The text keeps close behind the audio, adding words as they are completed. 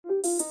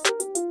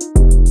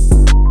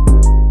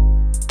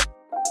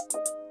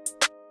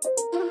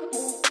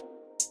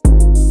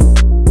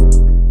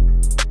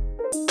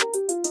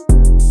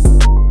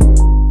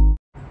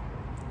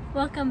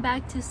welcome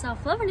back to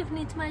Self-Love, and if you're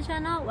new to my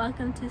channel,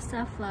 welcome to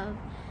Self-Love.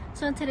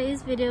 So in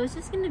today's video, it's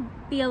just gonna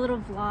be a little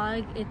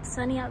vlog. It's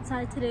sunny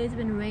outside today. It's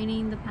been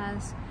raining the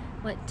past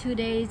 2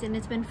 days and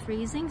it's been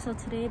freezing, so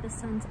today the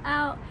sun's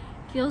out,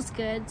 feels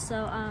good.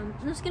 So I'm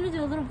just gonna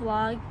do a little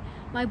vlog.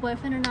 My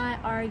boyfriend and I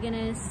are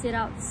gonna sit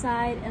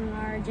outside in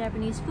our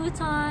Japanese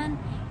futon,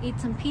 eat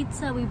some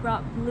pizza. We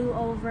brought Blue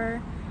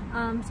over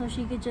so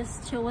she could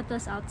just chill with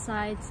us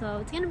outside. So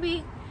it's gonna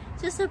be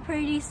just a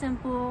pretty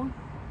simple,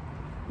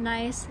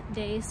 nice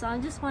day. So I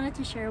just wanted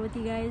to share with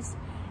you guys,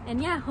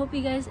 and yeah, hope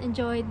you guys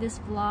enjoyed this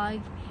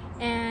vlog,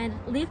 and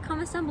leave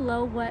comments down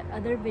below what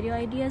other video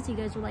ideas you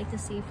guys would like to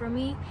see from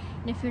me.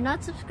 And if you're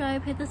not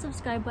subscribed, hit the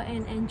subscribe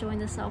button and join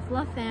the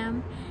Self-Love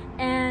fam.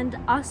 And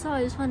also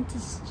I just wanted to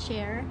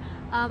share,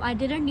 I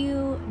did a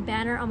new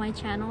banner on my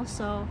channel,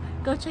 so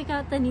go check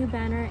out the new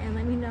banner and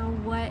let me know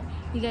what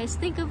you guys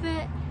think of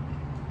it.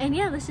 And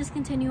yeah, let's just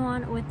continue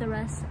on with the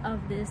rest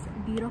of this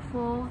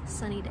beautiful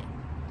sunny day.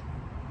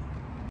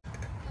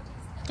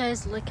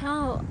 Guys, look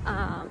how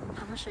I'm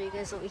gonna show you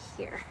guys over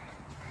here.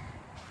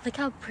 Look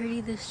how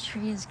pretty this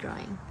tree is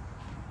growing.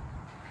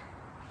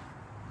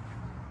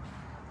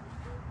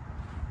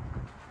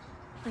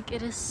 Like,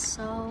 it is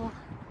so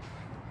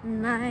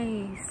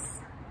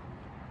nice.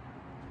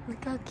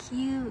 Look how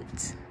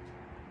cute.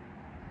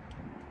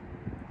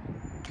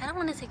 Kind of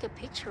want to take a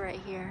picture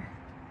right here.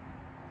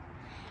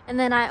 And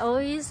then I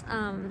always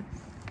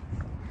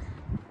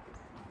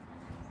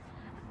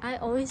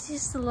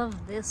used to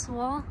love this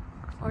wall,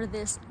 or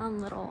this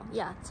little,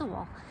 yeah, it's a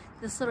wall,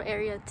 this little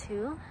area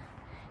too,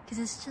 because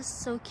it's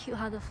just so cute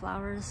how the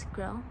flowers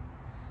grow.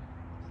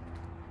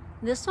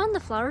 This one, the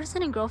flowers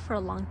didn't grow for a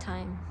long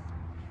time,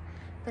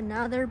 but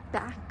now they're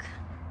back.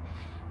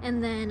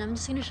 And then I'm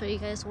just gonna show you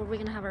guys where we're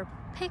gonna have our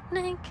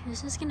picnic.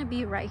 It's just gonna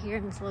be right here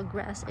in this little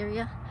grass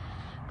area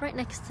right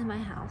next to my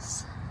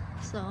house.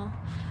 So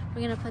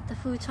we're gonna put the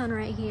futon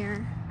right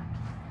here,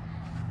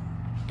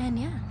 and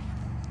yeah,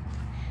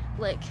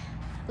 like,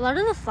 a lot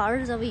of the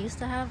flowers that we used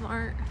to have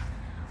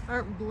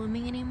aren't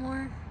blooming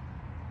anymore.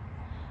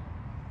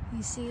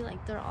 You see, like,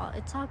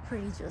 it's all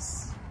pretty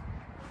just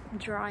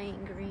dry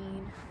and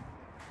green,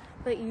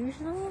 but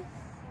usually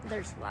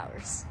there's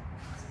flowers.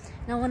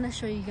 Now I want to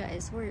show you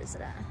guys, where is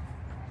it at?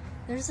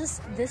 There's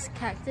this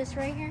cactus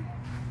right here.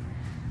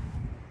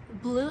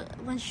 Blue,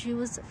 when she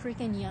was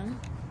freaking young,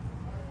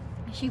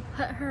 she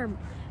put her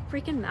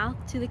freaking mouth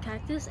to the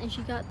cactus and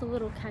she got the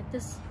little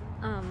cactus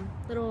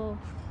little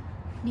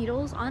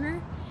needles on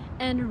her.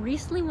 And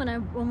recently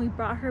when we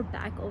brought her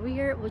back over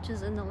here, which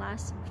is in the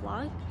last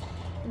vlog,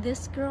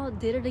 this girl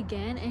did it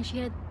again and she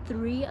had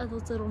 3 of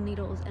those little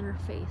needles in her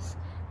face.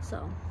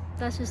 So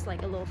that's just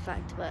like a little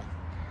fact. But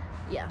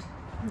yeah,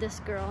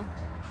 this girl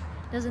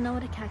doesn't know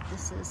what a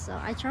cactus is, so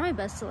I try my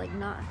best to like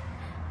not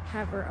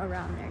have her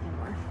around there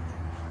anymore.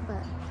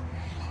 But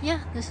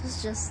yeah, this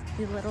is just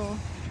the little,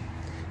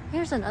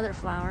 here's another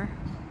flower.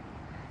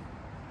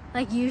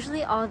 Like,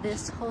 usually all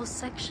this whole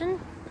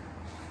section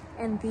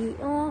and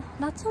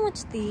not so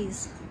much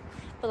these,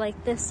 but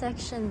like this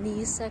section,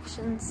 these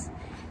sections,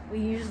 we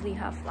usually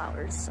have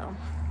flowers. So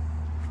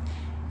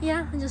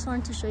yeah, I just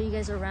wanted to show you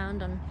guys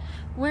around on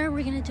where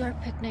we're gonna do our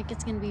picnic.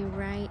 It's gonna be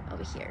right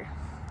over here.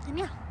 And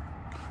yeah,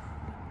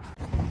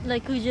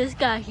 like, we just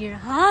got here.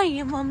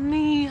 Hi,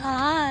 mommy.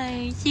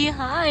 Hi. Say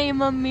hi,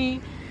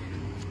 mommy.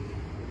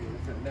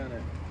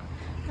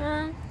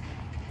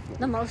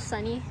 The most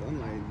sunny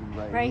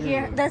right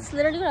here. That's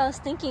literally what I was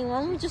thinking.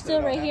 Why don't we just do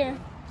it right here?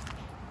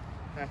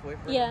 Halfway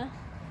for yeah.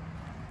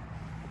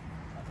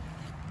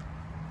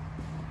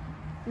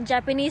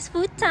 Japanese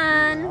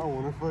futon. I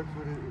want to fuck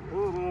with it.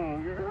 Hold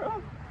on,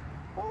 girl.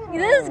 Hold on.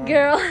 This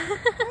girl.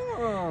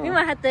 We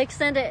might have to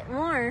extend it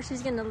more.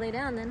 She's gonna lay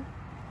down then.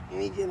 Let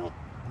me get on.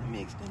 Let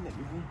me extend it.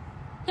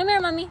 Come here,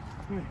 mommy.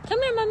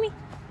 Come here, mommy.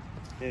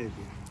 Hey,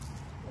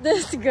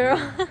 this girl.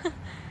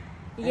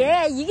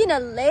 Yeah, you gonna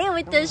lay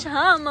with this,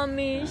 huh,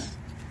 mommy?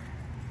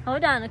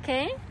 Hold on,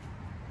 okay?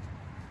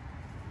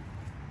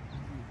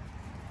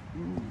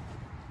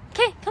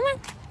 Okay, come on.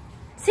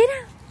 Sit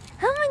down.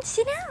 Come on,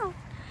 sit down.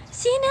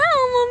 Sit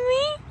down,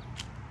 mommy.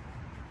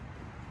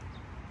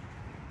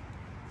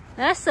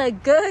 That's a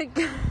good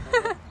girl.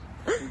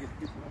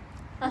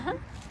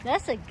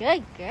 That's a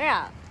good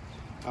girl.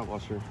 I'll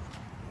wash her.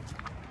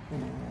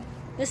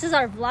 This is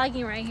our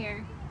vlogging right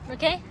here.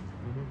 Okay?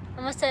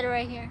 I'm gonna set it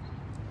right here.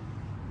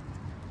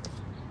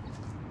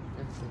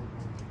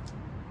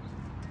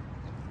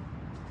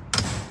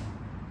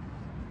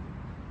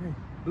 Hey,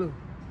 Blue.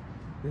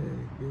 Yeah,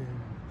 yeah.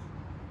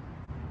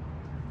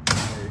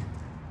 Hey,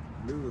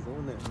 Blue was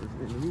on that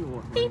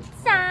first.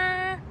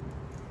 Pizza.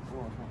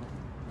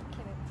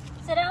 Okay,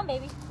 sit down,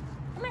 baby.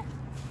 Come here.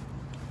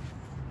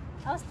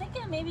 I was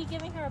thinking of maybe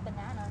giving her a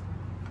banana.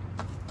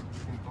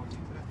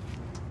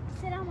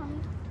 Sit down, mommy.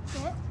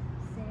 Sit.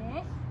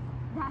 Sit.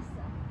 That's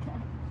a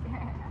good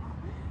girl.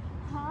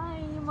 Hi,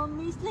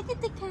 mommy. Look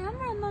at the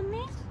camera,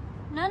 mommy.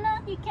 No,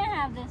 you can't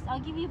have this. I'll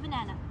give you a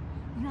banana.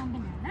 You want a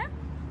banana?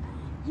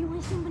 You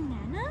want some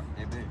banana?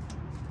 Hey, babe.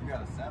 You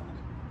got a sandwich?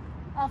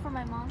 For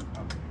my mom.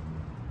 Okay.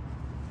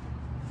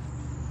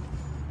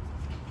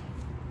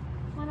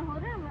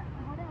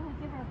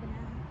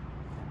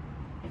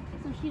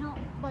 you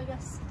don't bug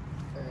us.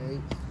 Hey,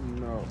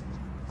 no.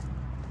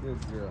 Good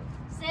girl.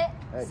 Sit.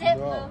 Hey, Sit,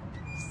 no. Blue.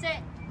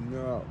 Sit.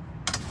 No.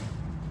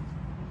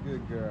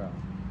 Good girl.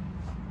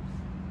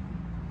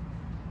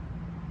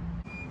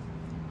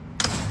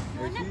 You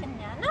want a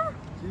banana?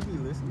 She be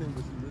listening,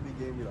 but she really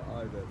gave me the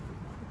eyes at me.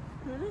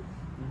 Really?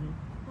 Mm-hmm.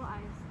 What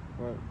eyes?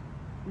 What?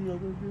 You not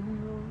gonna give me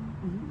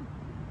one?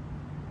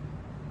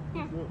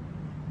 Here. No.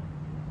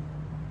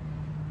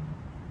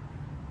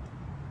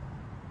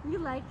 You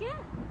like it?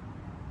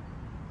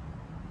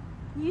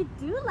 You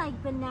do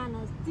like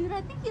bananas. Dude,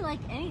 I think you like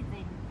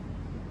anything.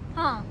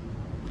 Huh?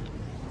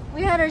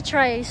 We had her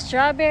try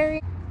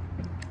strawberry.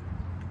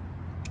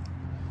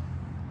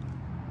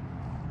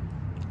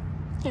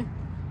 Here.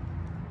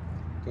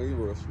 Can you give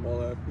her a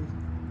small ass piece?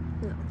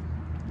 No.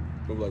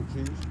 Of like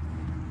cheese?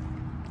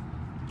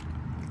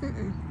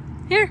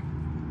 Here.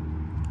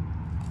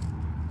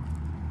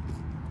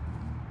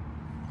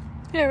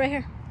 Here, right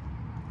here.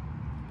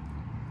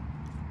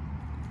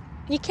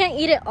 You can't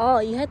eat it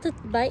all. You have to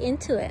bite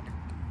into it.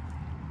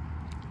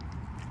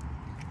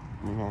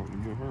 We have to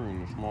give her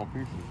in the small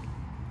pieces.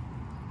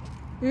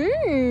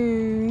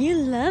 You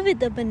love it,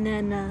 the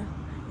banana.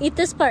 Eat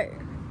this part.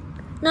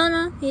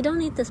 No, you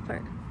don't eat this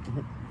part.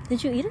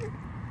 Did you eat it?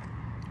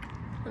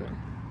 Oh, no.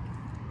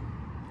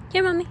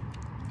 Here, mommy.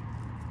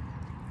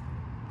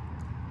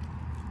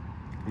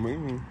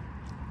 Maybe.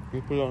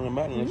 You put it on the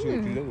mat and let's see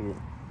what she does with it.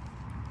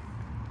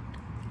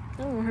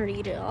 I don't want her to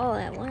eat it all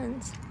at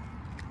once.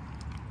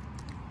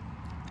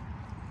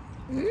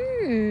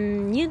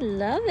 You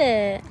love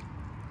it.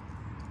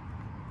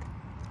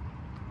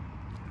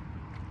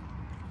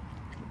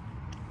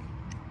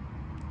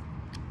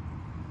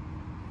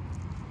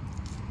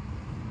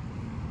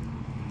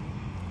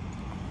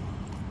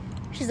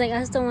 She's like,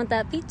 I still want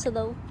that pizza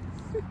though.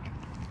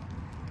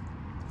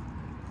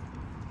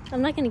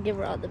 I'm not gonna give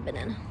her all the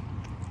banana.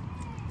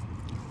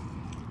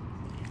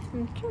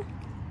 Okay.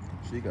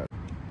 She got it.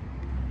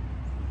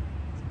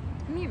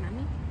 Come here,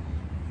 mommy.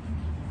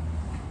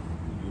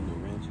 You do the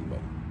ranchy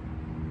bite.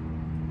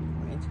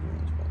 Ranch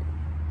bite.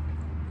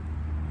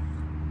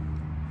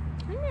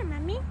 Come here,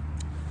 mommy.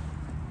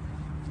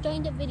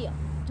 Join the video.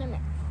 Come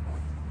here.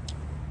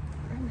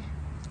 Come here.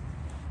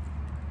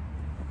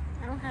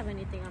 I don't have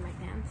anything on my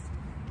pants.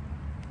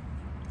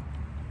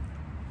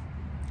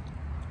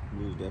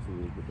 You was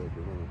definitely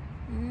protected, huh?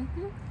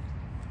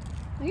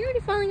 Are you already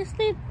falling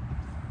asleep?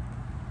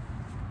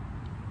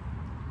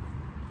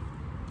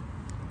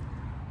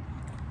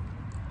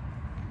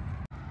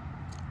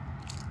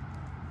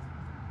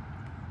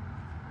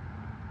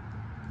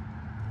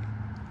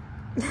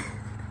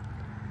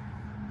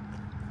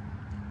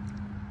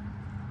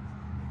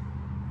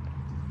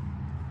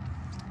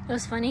 It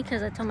was funny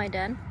because I told my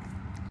dad.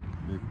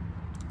 She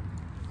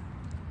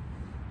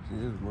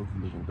is mostly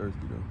looking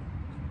thirsty though.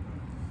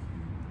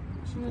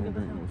 She can't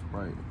drink no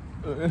Sprite.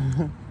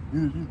 Either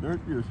she's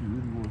thirsty or she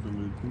really wants some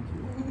of the pizza.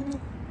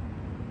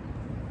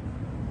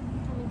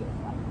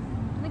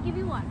 Let me give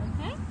you water,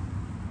 okay?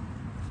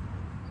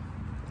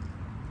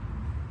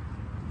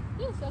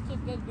 You're such a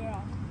good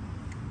girl.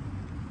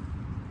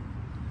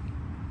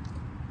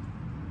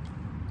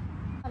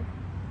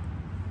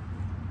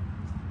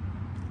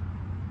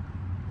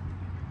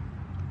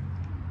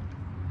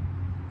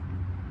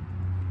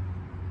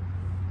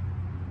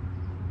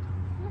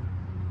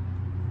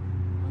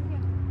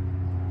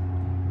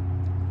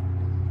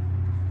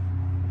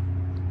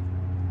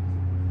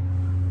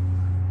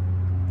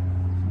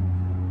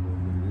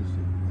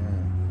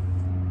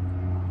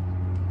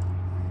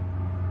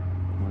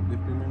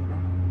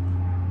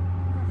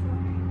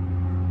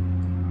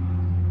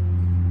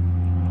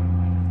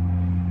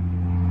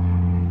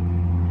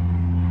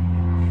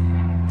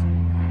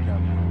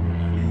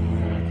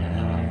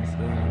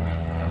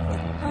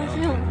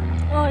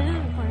 Oh, it is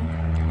funny.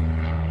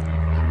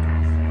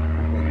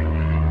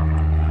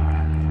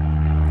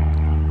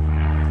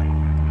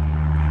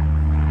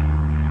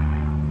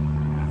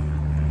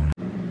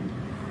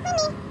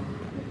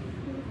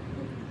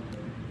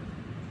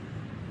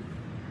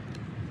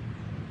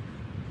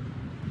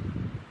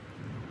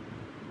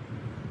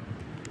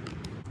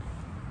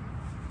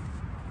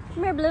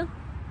 Come here, Blue.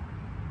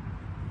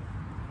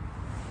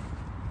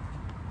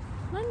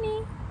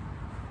 Mommy.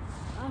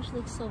 Oh, she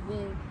looks so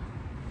big.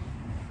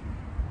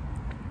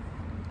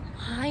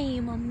 Hi,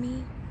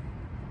 mommy.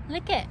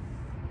 Look it.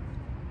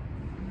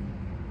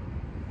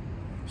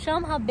 Show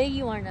them how big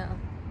you are now.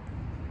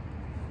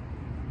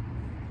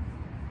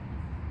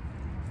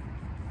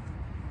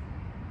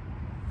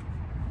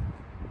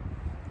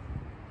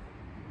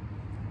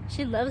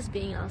 She loves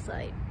being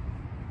outside.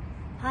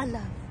 I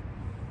love.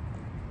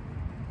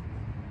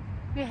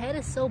 Your head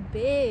is so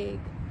big.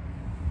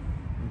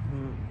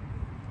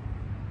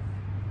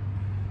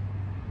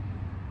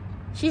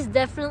 She's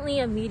definitely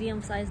a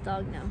medium-sized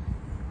dog now.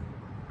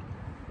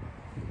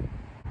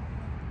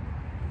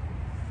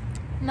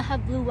 I'm gonna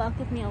have Blue walk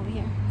with me over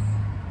here.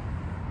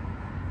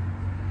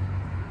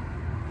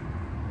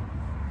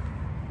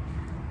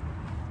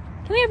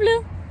 Come here,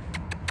 Blue.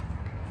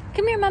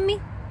 Come here, mommy.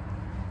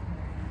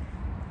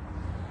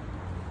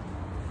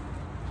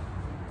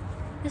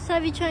 Let's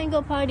have you try and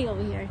go potty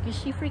over here, because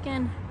she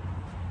freaking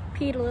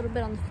peed a little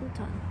bit on the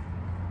futon.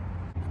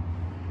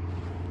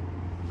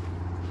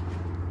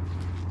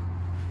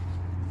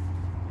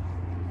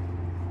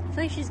 I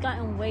feel like she's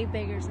gotten way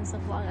bigger since the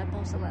vlog I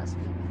posted last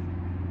week.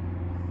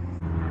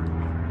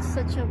 It's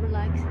such a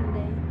relaxing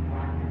day.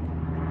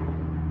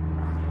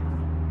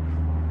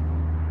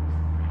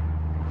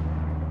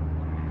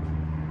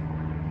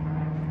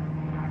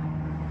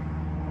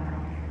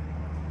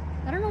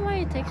 I don't know why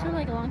it takes her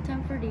like a long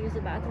time for her to use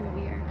the bathroom over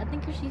here. I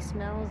think because she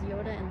smells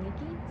Yoda and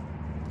Leaky.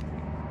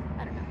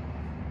 I don't know.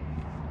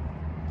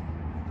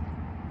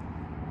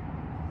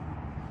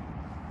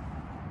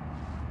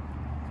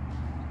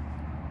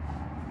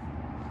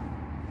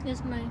 This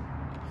is my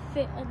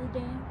fit of the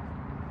day.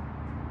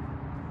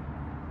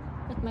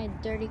 With my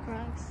dirty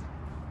Crocs.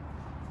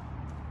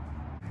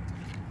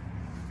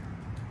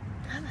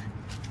 Come on.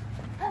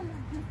 Come on.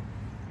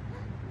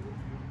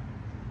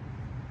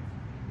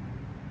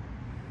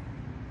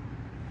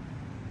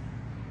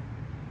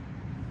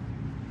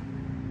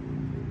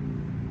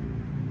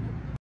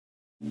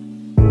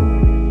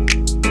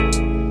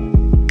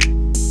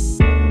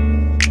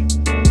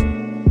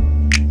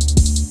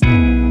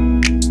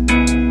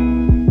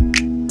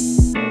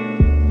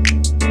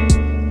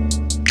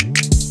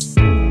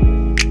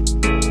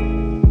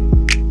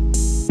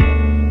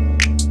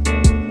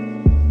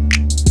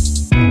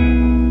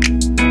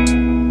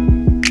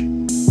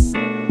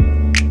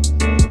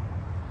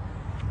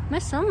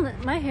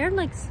 My hair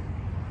looks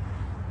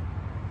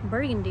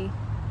burgundy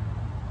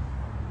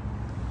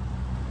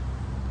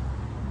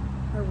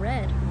or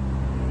red.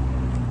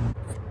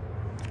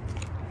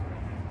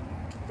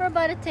 We're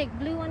about to take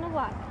Blue on a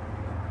walk.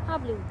 How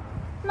Blue?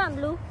 Come on,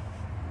 Blue.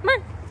 Come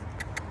on.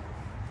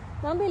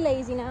 Don't be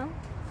lazy now.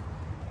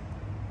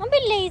 Don't be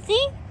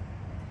lazy.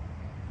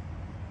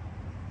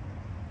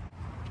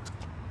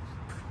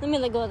 Let me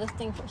let go of this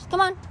thing first.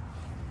 Come on.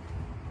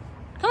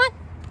 Come on.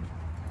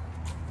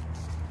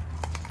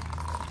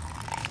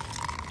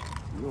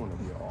 You want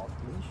to be off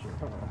this shit,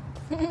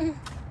 huh?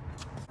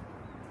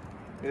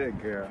 Yeah,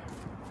 girl.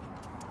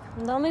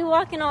 Don't be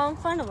walking all in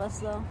front of us,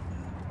 though.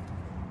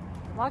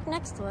 Walk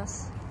next to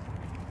us.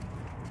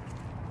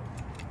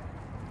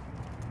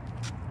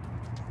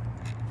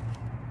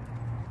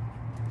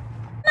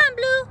 Come on,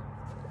 Blue.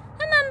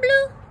 Come on,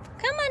 Blue.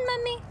 Come on,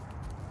 Mommy.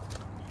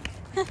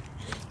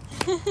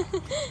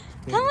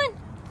 Come on.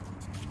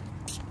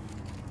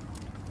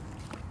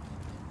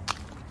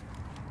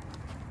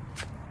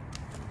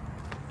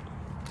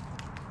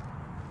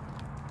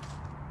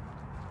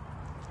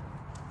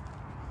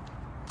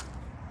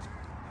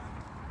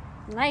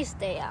 Nice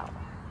day out.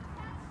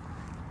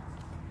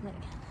 Look.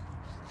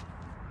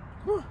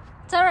 Whew.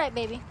 It's all right,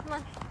 baby. Come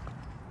on.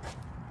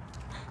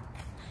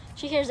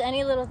 She hears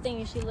any little thing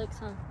and she looks,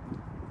 huh?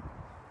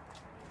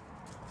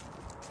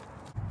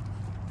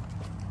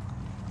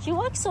 She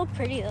walks so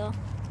pretty, though.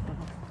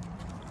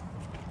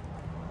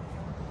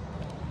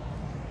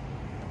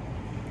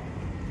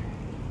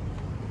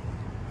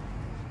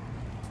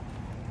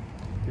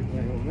 People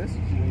ain't gonna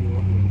message you when you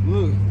walk in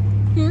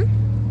Blue.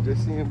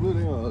 Just seeing Blue,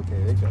 they go,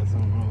 okay, they got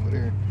something over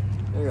there.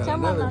 They got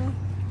another.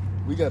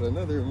 We got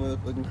another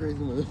motherfucking crazy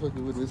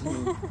motherfucker with us.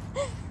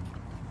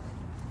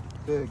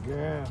 Good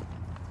girl.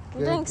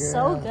 You're doing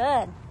so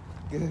good.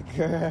 Good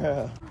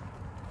girl.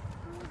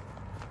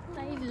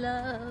 My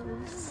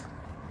loves.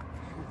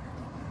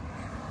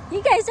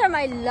 You guys are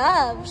my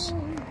loves.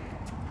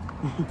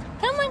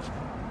 Come on.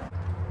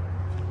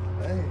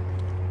 Hey.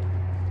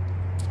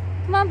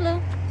 Come on,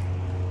 Blue.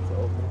 It's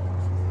open.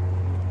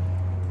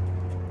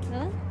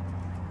 Really?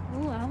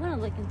 Ooh, I want to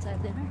look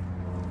inside there.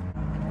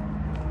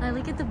 I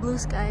look at the blue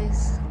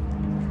skies.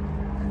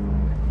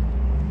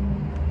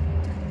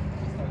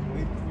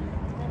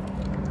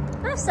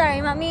 I'm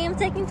sorry, Mommy. I'm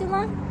taking too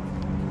long.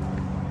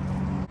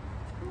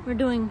 We're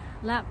doing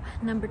lap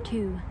number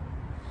 2.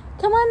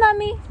 Come on,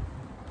 Mommy.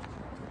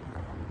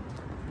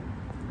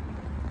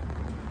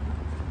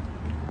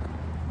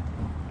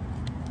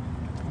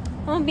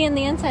 I'm gonna be on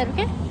the inside,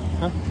 okay?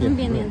 Huh? I'm gonna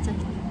be on the inside.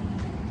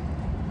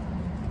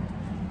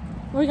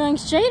 We're going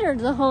straight or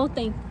the whole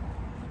thing?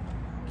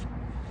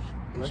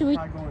 Let's Should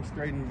try going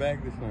straight and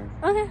back this time.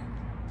 Okay.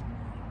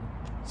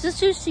 Just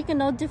so she can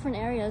know different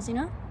areas, you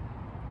know?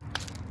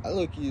 I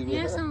look you.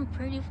 Here's some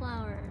pretty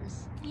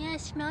flowers. Yeah,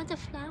 smell the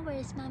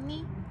flowers,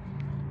 Mommy.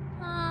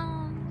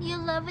 Oh, you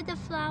love the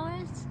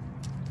flowers?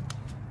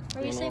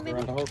 What are you saying, baby?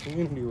 Around the whole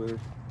community with her.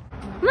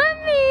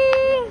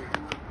 Mommy!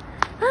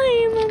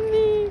 Hi,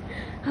 Mommy!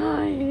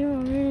 Hi,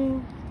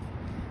 Mommy!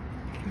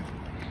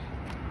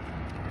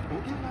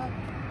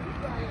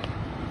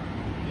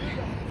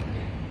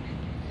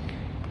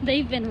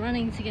 They've been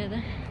running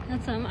together.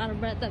 That's why I'm out of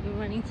breath. I've been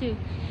running too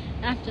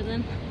after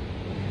them.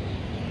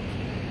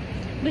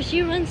 But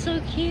she runs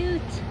so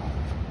cute.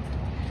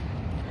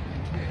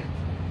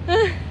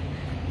 I'm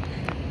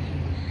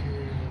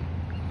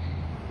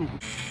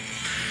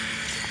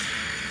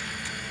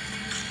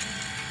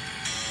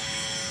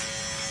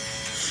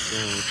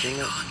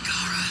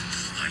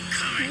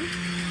coming.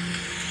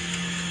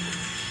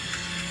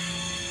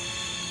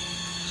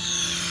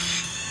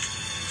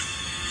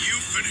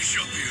 finish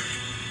up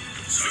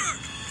here. Sir!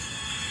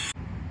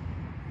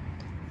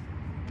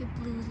 Look at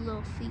Blue's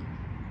little feet.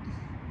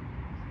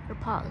 Her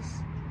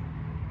paws.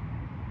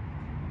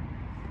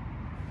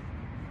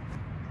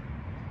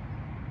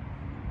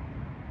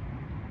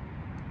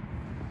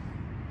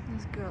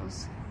 These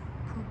girls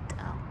pooped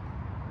out.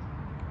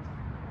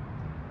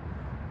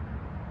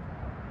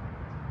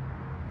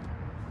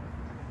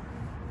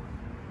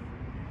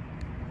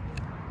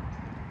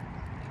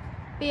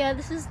 But yeah,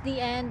 this is the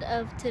end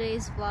of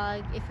today's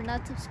vlog. If you're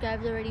not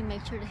subscribed already,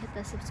 make sure to hit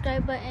that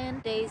subscribe button.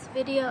 Today's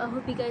video, I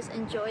hope you guys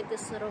enjoyed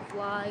this little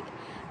vlog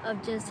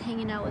of just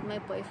hanging out with my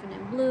boyfriend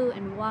and Blue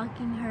and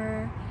walking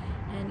her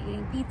and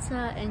eating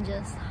pizza and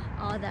just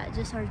all that.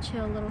 Just our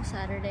chill little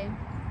Saturday.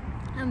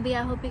 But yeah,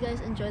 I hope you guys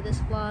enjoyed this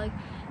vlog.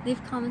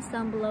 Leave comments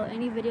down below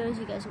any videos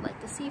you guys would like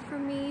to see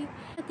from me.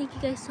 Thank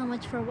you guys so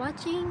much for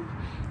watching.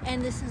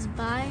 And this is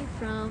bye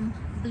from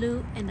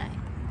Blue and I.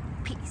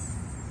 Peace.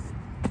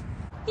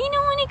 You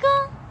don't want to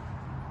go?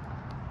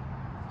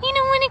 You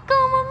don't want to go,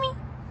 mommy?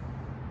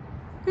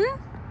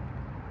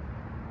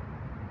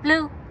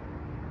 Blue?